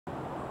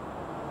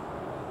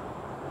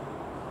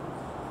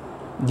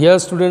Dear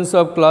students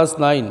of class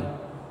 9,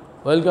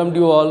 welcome to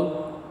you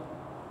all.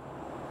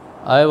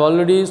 I have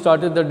already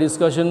started the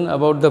discussion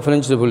about the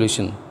French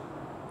Revolution.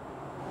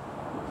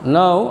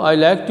 Now, I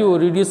like to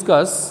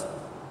rediscuss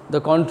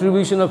the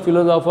contribution of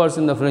philosophers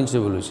in the French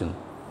Revolution,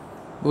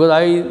 because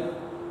I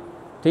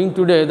think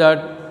today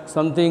that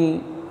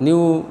something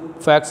new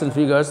facts and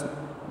figures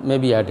may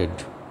be added.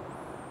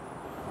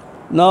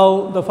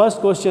 Now, the first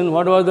question,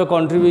 what was the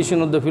contribution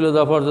of the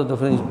philosophers of the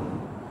French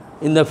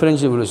in the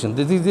French Revolution?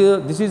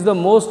 This is the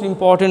most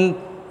important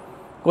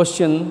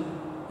question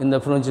in the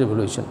French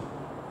Revolution.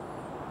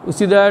 You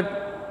see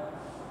that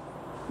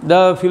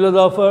the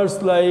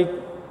philosophers like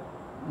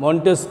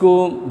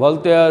Montesquieu,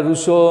 Voltaire,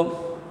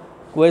 Rousseau,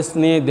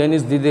 Quesnay,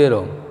 Denis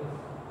Diderot,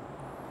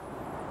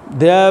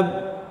 they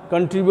have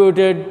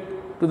contributed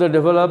to the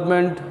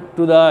development,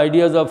 to the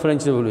ideas of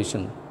French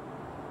Revolution.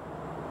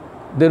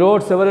 They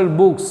wrote several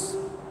books,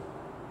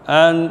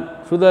 and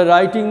through the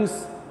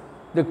writings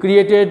they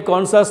created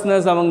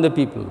consciousness among the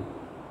people.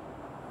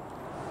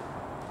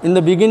 In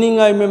the beginning,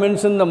 I may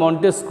mention the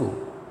Montesquieu.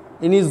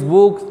 In his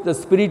book, The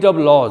Spirit of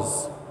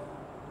Laws,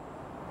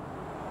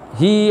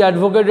 he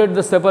advocated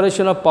the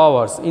separation of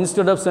powers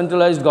instead of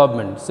centralized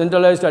government,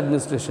 centralized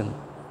administration,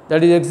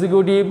 that is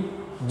executive,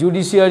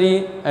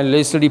 judiciary and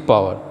legislative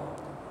power.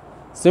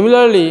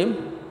 Similarly,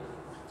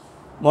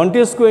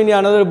 Montesquieu in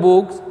another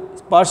book,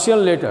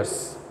 Persian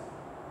Letters.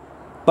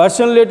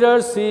 Persian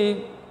Letters,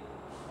 he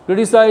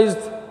criticized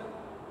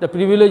the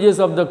privileges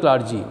of the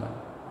clergy.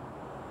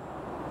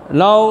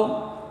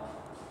 Now,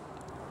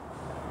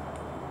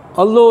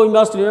 although we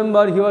must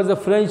remember he was a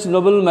French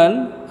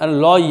nobleman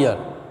and lawyer,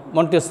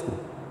 Montesquieu.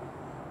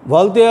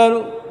 Voltaire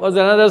was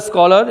another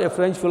scholar, a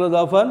French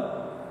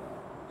philosopher.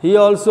 He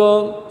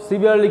also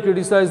severely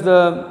criticized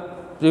the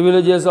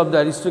privileges of the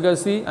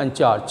aristocracy and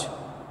church.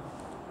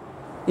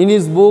 In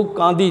his book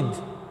Candide,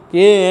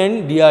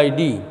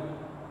 K-A-N-D-I-D,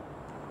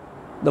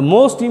 the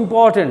most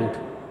important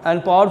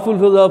and powerful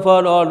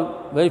philosopher or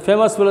very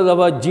famous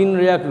philosopher,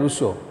 Jean-Jacques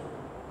Rousseau.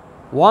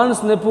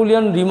 Once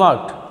Napoleon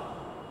remarked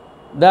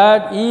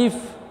that if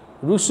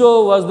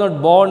Rousseau was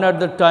not born at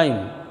the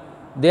time,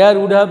 there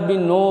would have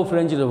been no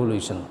French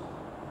Revolution.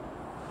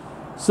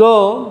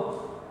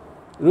 So,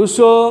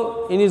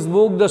 Rousseau in his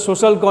book The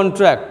Social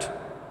Contract,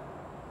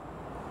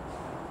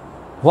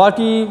 what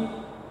he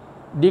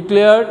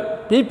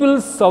declared,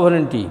 people's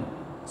sovereignty,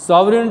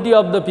 sovereignty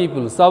of the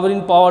people,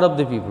 sovereign power of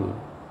the people.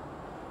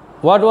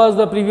 What was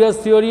the previous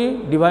theory?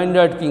 Divine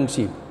right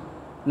kingship.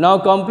 Now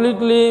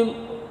completely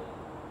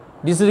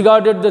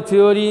disregarded the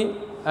theory,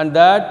 and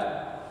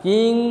that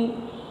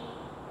king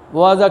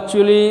was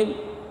actually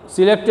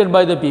selected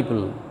by the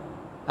people.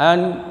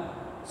 And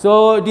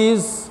so it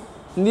is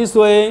in this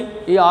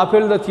way he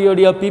upheld the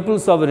theory of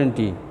people's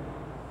sovereignty.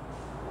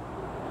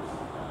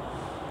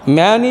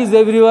 Man is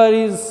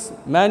everywhere,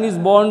 man is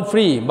born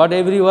free, but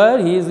everywhere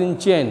he is in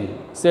chain,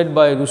 said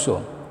by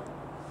Rousseau.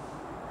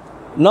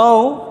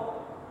 Now,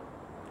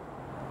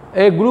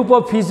 a group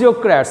of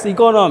physiocrats,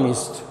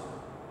 economists,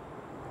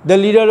 the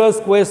leader was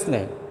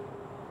Quesnay.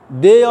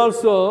 They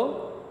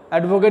also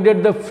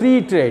advocated the free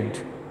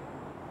trade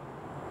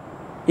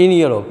in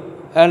Europe,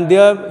 and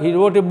there he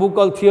wrote a book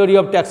called Theory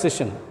of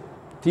Taxation.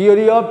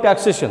 Theory of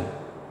Taxation.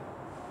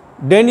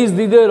 Denis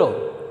Diderot,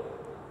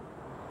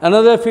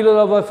 another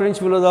philosopher, French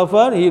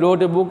philosopher, he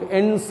wrote a book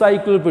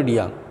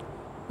Encyclopedia.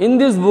 In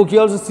this book, he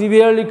also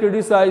severely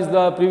criticized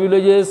the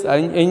privileges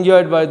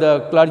enjoyed by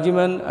the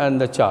clergymen and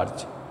the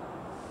church.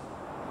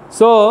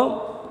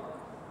 So,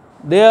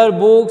 their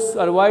books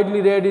are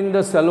widely read in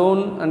the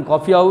salon and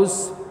coffee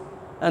house,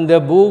 and their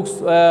books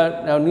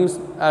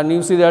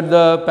you see that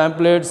the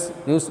pamphlets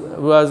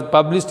was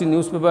published in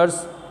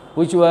newspapers,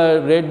 which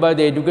were read by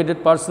the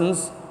educated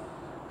persons,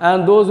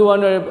 and those who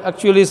were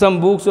actually some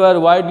books were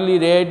widely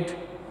read,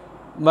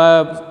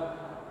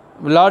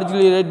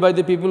 largely read by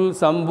the people.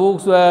 Some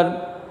books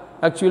were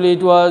actually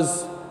it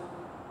was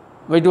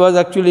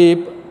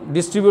actually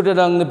distributed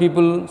among the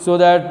people, so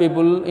that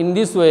people in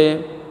this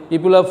way,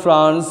 people of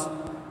France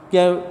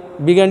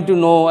began to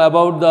know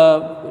about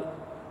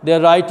their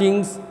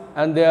writings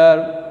and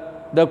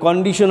the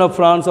condition of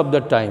France of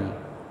that time.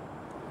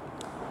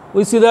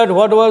 We see that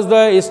what was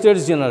the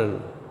Estates General?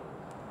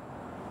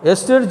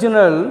 Estates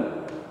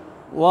General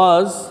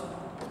was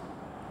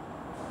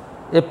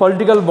a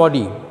political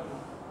body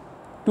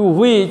to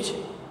which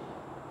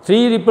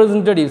three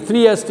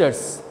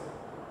estates,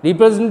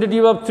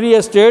 representative of three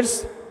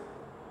estates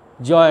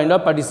joined or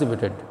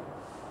participated.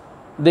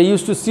 They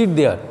used to sit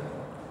there,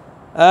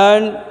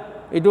 and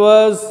it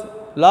was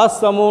last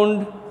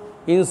summoned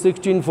in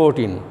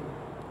 1614.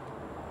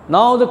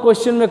 Now the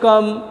question may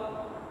come,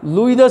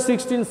 Louis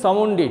XVI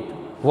summoned it.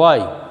 Why?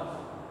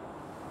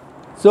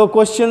 So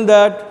question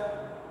that,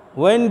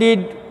 when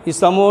did he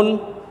summon?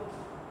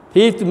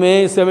 5th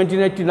May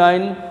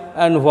 1789,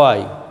 and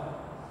why?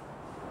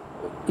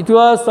 It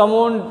was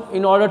summoned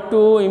in order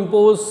to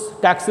impose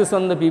taxes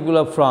on the people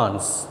of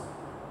France.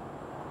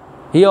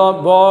 He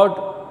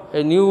brought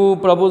a new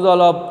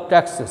proposal of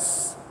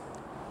taxes.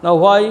 Now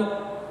why?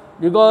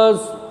 Because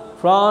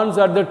France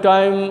at the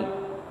time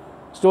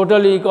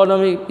totally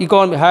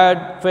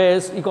had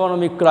faced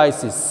economic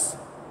crisis.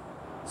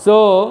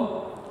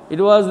 So it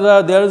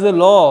was there is a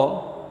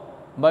law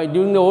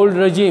during the old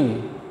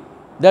regime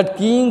that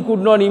king could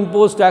not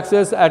impose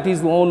taxes at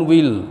his own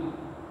will.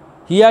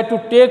 He had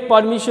to take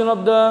permission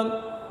of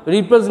the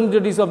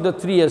representatives of the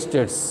three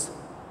estates.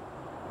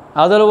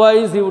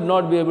 Otherwise, he would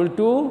not be able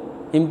to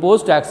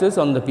impose taxes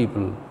on the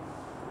people.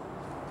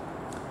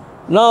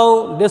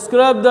 Now,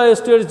 describe the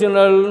Estates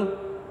General.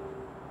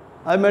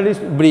 I made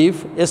it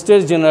brief.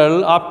 Estates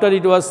General after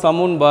it was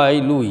summoned by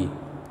Louis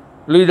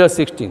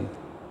XVI.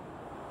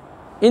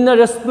 In the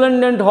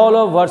resplendent hall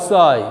of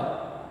Versailles,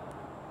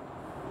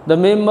 the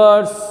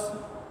members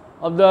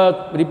of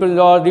the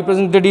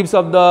representatives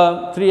of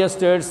the three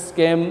estates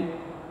came,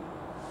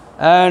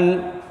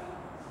 and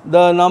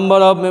the number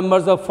of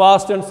members of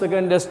first and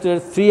second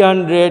estates,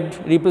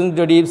 300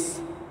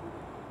 representatives,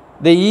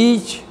 they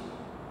each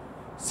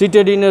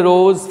seated in a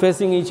rows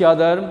facing each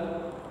other,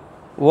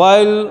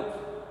 while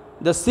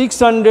the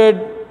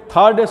 600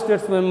 third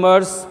estates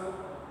members,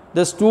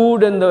 they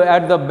stood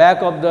at the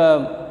back of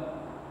the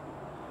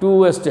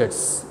two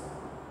estates.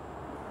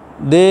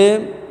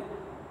 They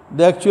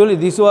actually,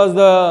 this was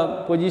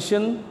the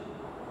position,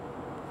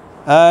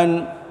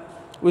 and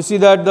we see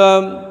that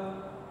the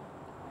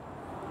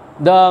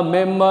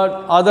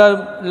member,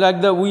 other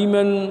like the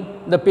women,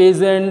 the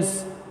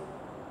peasants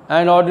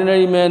and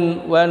ordinary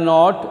men were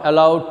not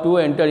allowed to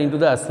enter into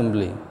the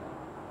assembly.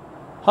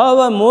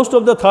 However, most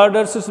of the third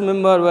estate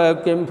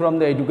members came from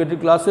the educated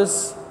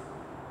classes.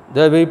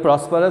 They are very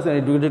prosperous and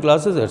educated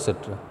classes,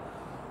 etc.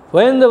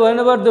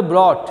 Whenever they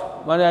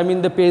brought, I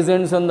mean the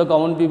peasants and the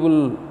common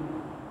people,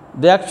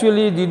 they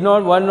actually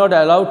were not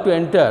allowed to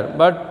enter,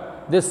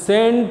 but they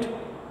sent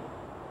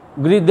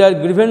their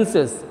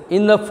grievances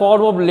in the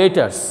form of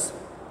letters.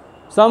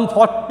 Some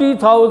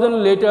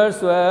 40,000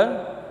 letters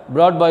were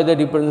brought by the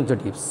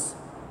representatives,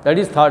 that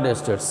is third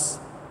estates.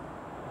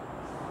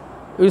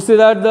 You see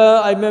that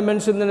I may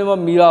mention the name of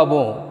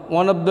Mirabeau,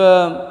 one of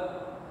the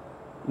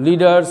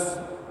leaders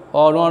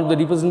or one of the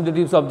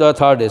representatives of the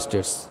third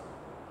estates.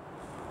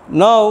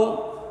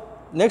 Now,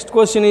 next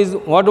question is,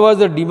 what was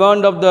the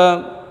demand of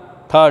the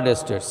third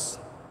estates?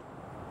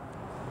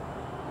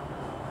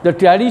 The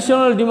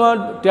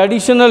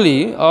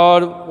traditionally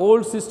or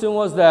old system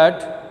was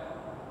that,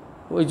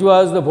 which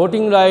was the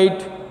voting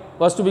right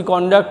was to be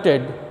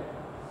conducted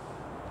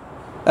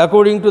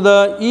according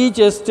to each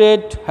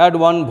estate had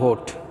one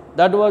vote.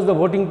 That was the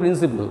voting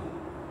principle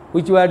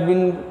which had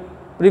been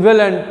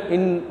prevalent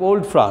in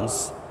old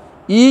France.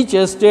 Each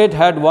estate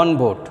had one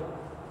vote.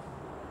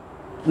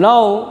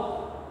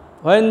 Now,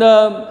 when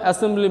the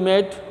assembly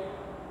met,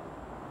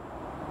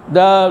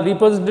 the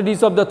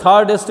representatives of the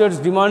third estates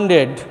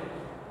demanded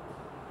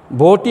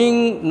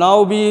voting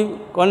now be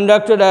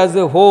conducted as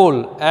a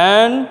whole,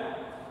 and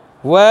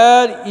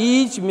where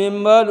each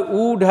member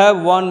would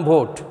have one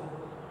vote.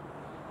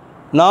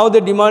 Now they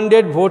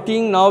demanded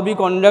voting now be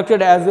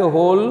conducted as a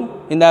whole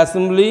in the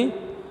assembly,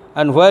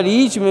 and where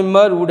each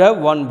member would have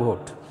one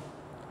vote.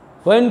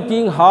 When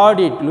king heard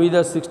it, Louis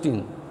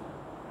XVI,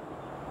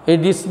 he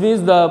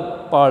dismissed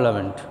the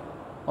parliament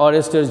or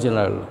Estates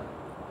General,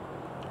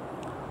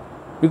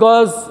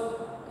 because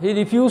he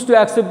refused to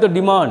accept the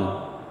demand.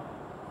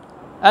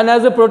 And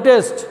as a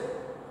protest,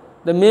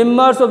 the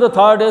members of the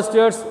third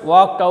estates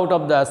walked out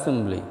of the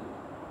assembly.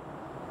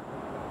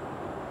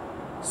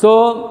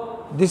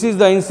 So, this is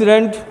the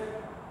incident.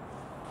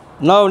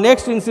 Now,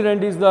 next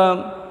incident is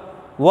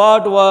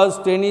what was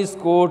tennis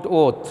court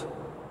oath.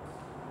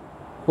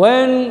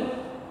 When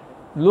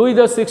Louis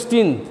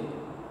XVI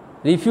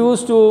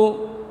refused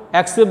to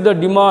accept the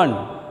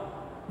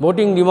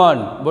voting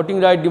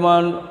right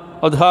demand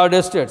of the third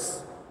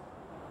estates,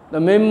 the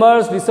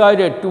members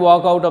decided to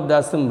walk out of the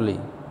assembly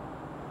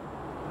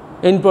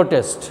in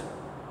protest,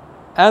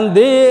 and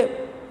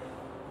they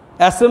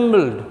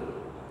assembled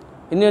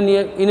in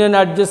an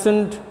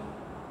adjacent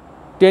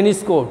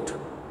tennis court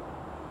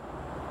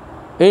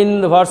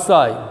in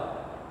Versailles,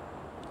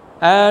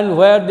 and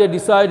where they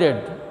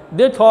decided,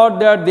 they thought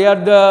that they are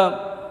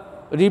the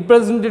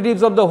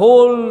representatives of the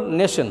whole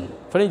nation,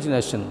 French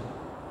nation.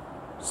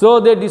 So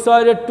they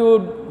decided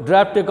to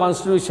draft a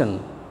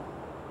constitution,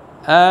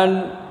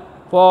 and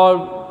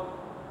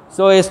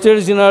so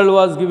Estates General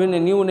was given a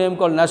new name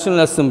called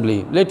National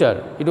Assembly.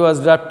 Later, it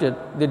was drafted.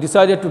 They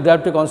decided to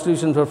draft a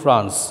constitution for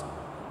France,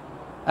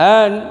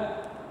 and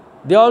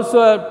they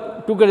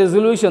also took a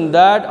resolution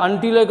that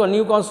until a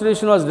new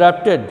constitution was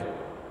drafted,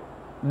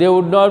 they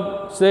would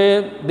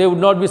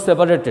not be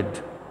separated.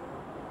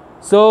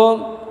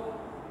 So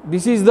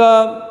this is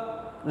the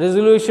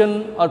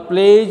resolution or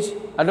pledge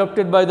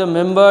adopted by the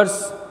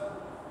members,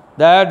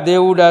 that they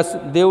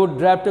would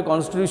draft a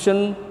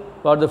constitution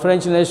for the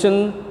French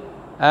nation,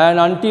 and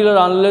until or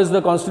unless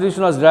the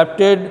constitution was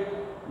drafted,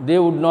 they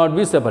would not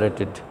be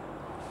separated.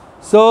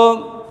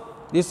 So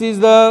this is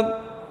the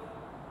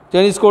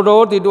tennis court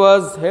oath. It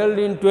was held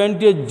in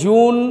 20th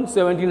June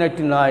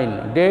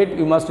 1789. Date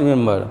you must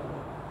remember.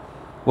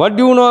 What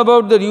do you know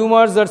about the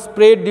rumors that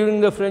spread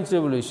during the French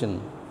Revolution?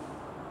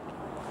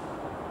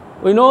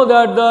 We know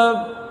that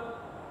the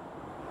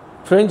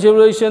French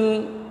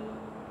Revolution,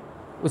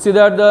 we see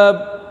that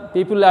the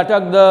people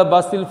attacked the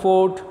Bastille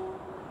Fort,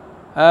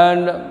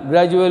 and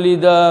gradually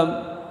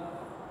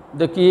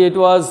the key it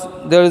was,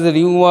 there is a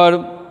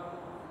rumor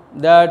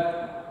that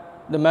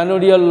the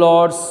manorial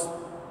lords,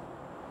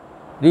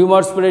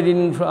 rumor spread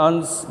in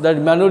France that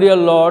manorial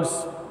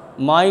lords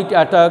might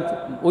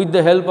attack with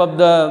the help of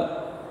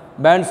the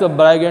bands of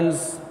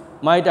brigands,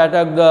 might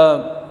attack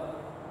the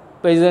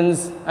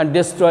peasants and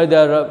destroy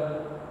their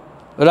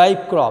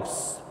ripe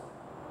crops.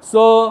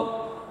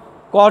 So,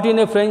 caught in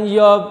a frenzy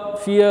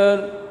of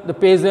fear, the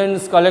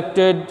peasants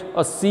collected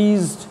or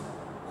seized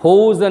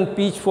hoes and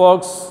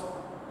pitchforks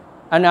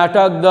and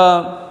attacked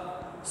the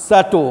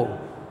chateau.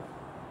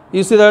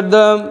 You see that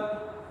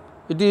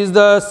it is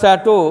the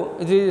chateau,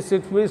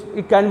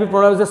 it can be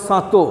pronounced as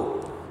chateau,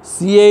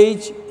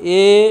 C-H-A-T-A-U-X,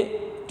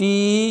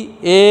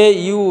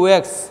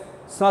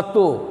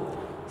 chateau,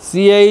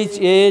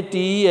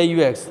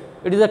 C-H-A-T-A-U-X.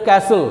 It is a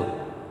castle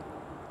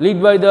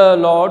led by the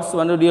lords,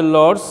 manorial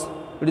lords.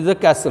 It is a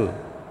castle.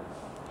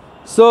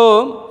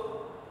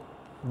 So,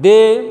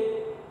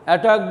 they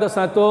attacked the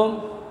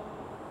chateau,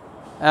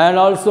 and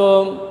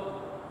also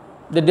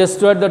they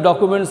destroyed the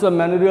documents of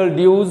manorial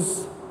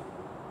dues,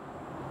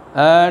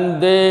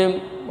 and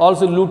they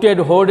also looted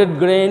hoarded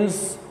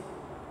grains.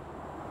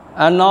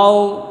 And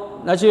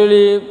now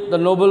naturally the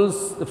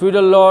nobles, the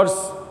feudal lords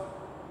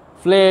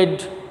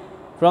fled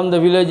from the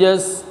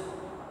villages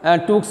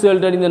and took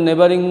shelter in the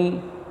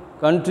neighboring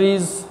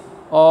countries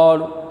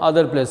or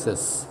other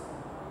places.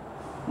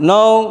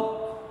 Now,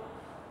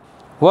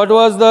 what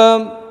was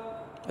the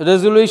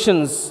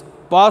resolutions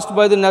passed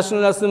by the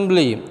National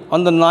Assembly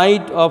on the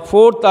night of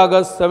 4th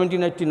August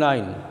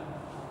 1789?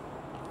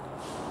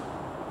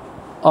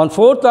 On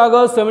 4th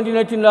August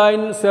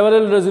 1789,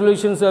 several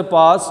resolutions were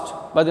passed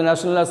by the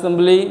National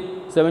Assembly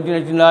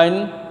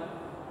 1789.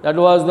 That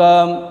was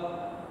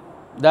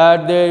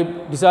that they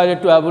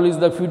decided to abolish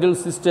the feudal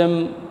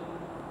system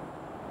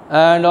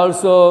and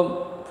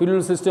also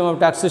feudal system of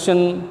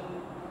taxation.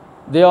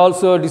 They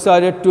also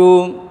decided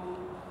to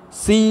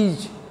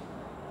seize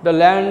the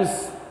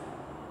lands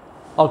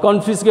or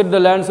confiscate the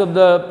lands of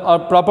the or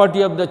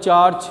property of the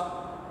church.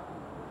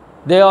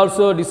 They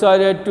also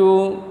decided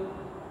to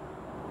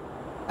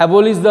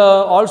abolish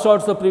all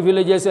sorts of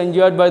privileges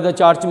enjoyed by the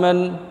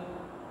churchmen,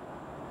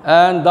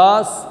 and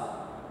thus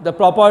the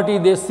property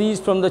they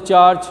seized from the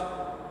church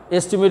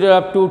estimated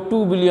up to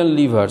 2 billion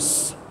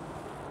livres.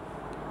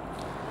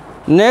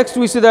 Next,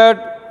 we see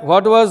that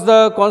what was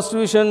the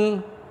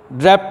constitution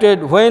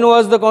drafted, when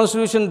was the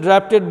constitution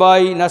drafted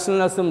by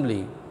National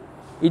Assembly?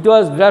 It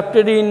was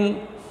drafted in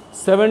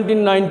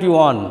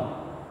 1791.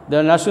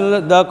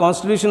 The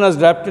constitution was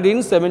drafted in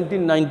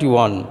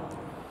 1791.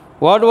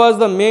 What was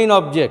the main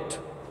object?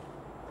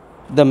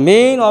 The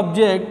main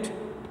object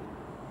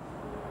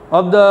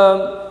of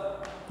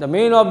the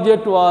main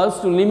object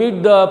was to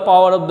limit the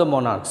power of the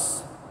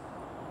monarchs.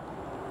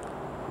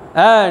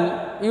 And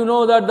you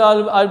know that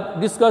I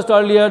discussed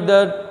earlier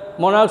that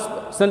monarchs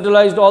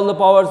centralized all the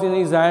powers in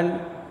his hand.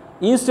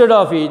 Instead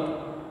of it,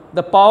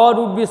 the power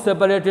would be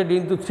separated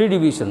into 3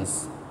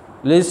 divisions: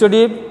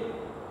 legislative,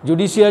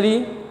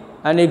 judiciary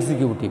and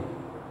executive.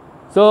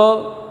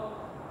 So,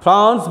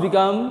 France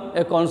became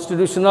a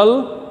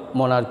constitutional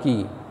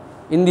monarchy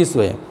in this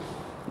way.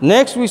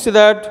 Next, we see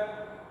that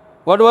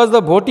what was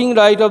the voting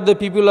right of the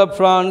people of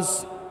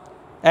France,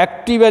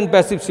 active and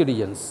passive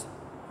citizens.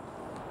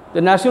 The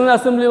National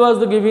Assembly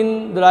was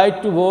given the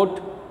right to vote,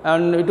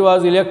 and it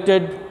was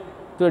elected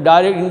through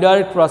a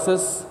indirect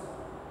process.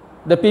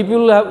 The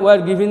people were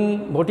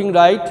given voting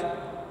right,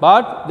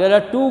 but there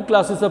are 2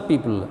 classes of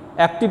people: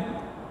 active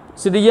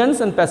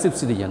citizens and passive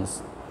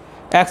citizens.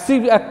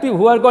 Active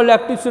who are called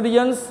active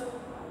citizens,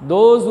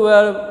 those who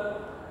are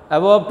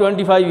above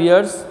 25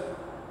 years,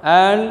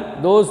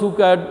 and those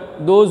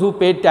who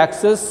paid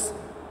taxes,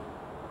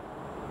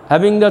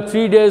 having the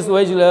 3 days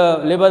wage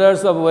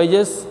laborers of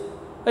wages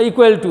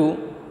equal to,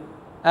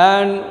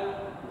 and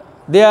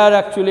they are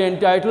actually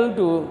entitled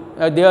to,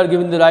 they are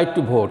given the right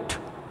to vote.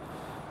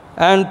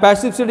 And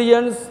passive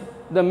citizens,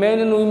 the men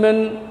and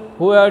women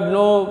who had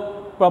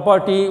no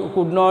property, who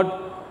could not,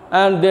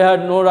 and they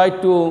had no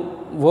right to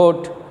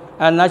vote,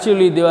 and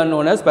naturally they were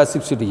known as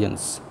passive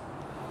citizens.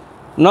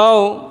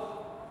 Now,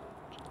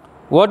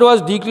 what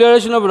was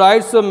Declaration of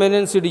Rights of Men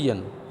and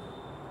Citizen?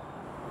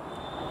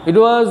 It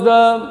was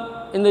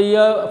in the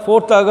year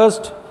 4th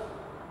August,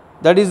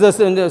 that is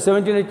in the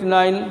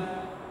 1789,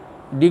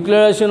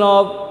 Declaration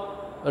of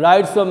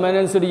Rights of Men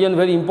and Citizen,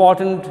 very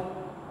important,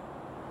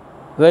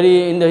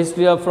 very in the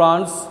history of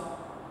France.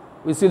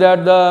 We see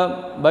that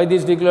by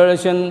this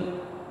declaration,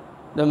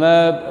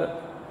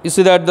 you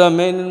see that the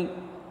men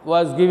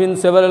was given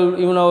several,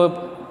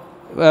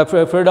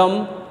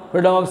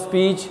 freedom of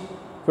speech,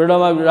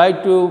 freedom of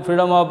right to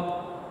freedom of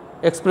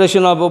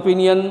expression of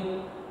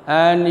opinion,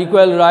 and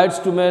equal rights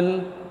to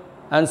men,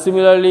 and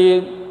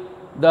similarly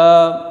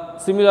the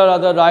similar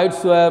other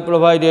rights were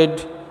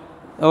provided,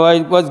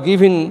 was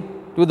given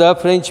to the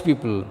French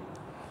people.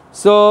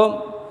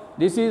 So,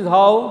 this is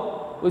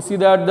how we see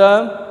that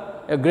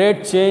a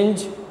great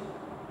change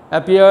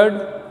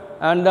appeared,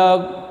 and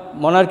the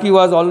monarchy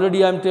was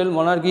already, I am telling,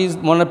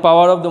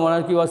 power of the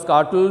monarchy was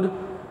curtailed,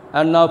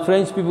 and now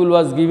French people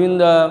was given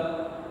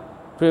the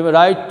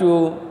right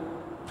to,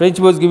 French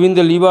was given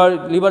the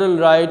liberal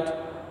right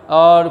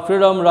or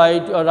freedom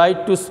right or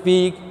right to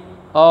speak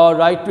or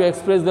right to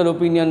express their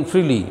opinion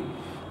freely.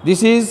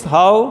 This is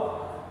how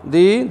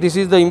this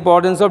is the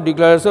importance of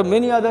declaration.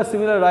 Many other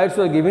similar rights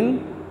were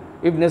given.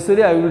 If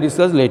necessary, I will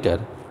discuss later.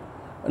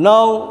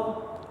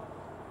 Now,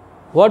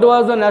 what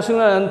was the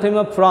national anthem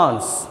of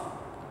France?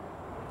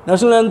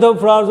 National anthem of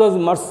France was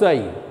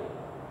Marseille.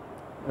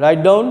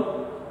 Write down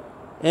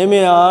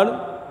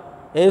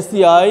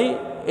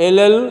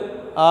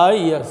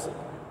M-A-R-S-C-I-L-L-I-S.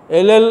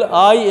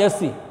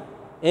 L-L-I-S-E.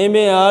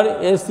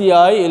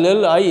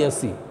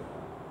 M-A-R-S-C-I-L-L-I-S-E.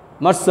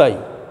 Marseille.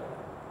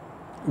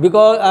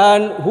 Because,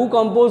 and who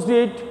composed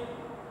it?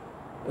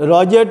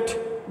 Roget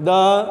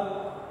the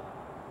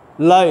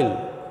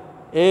Lille.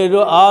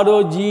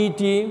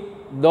 R-O-G-T,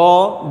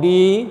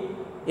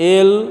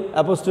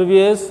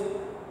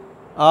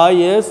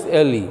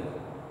 D-L'-I-S-L-E.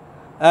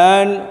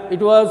 And it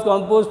was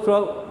composed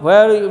from,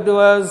 where it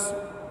was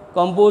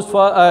composed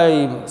for,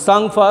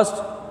 sung first,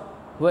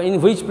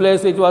 in which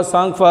place it was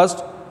sung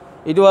first?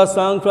 It was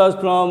sung first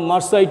from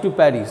Marseille to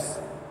Paris.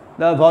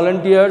 The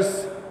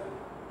volunteers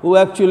who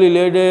actually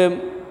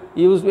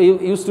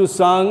used to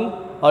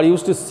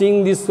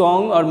sing this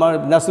song or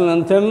national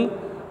anthem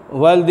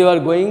while they were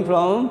going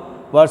from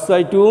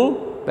Versailles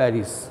to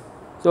Paris.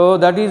 So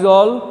that is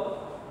all,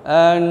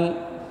 and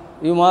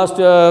you must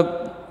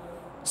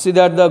see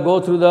that go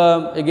through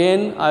the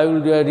again. I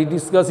will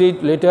rediscuss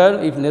it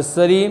later if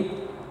necessary.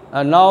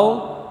 And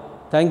now,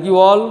 thank you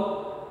all.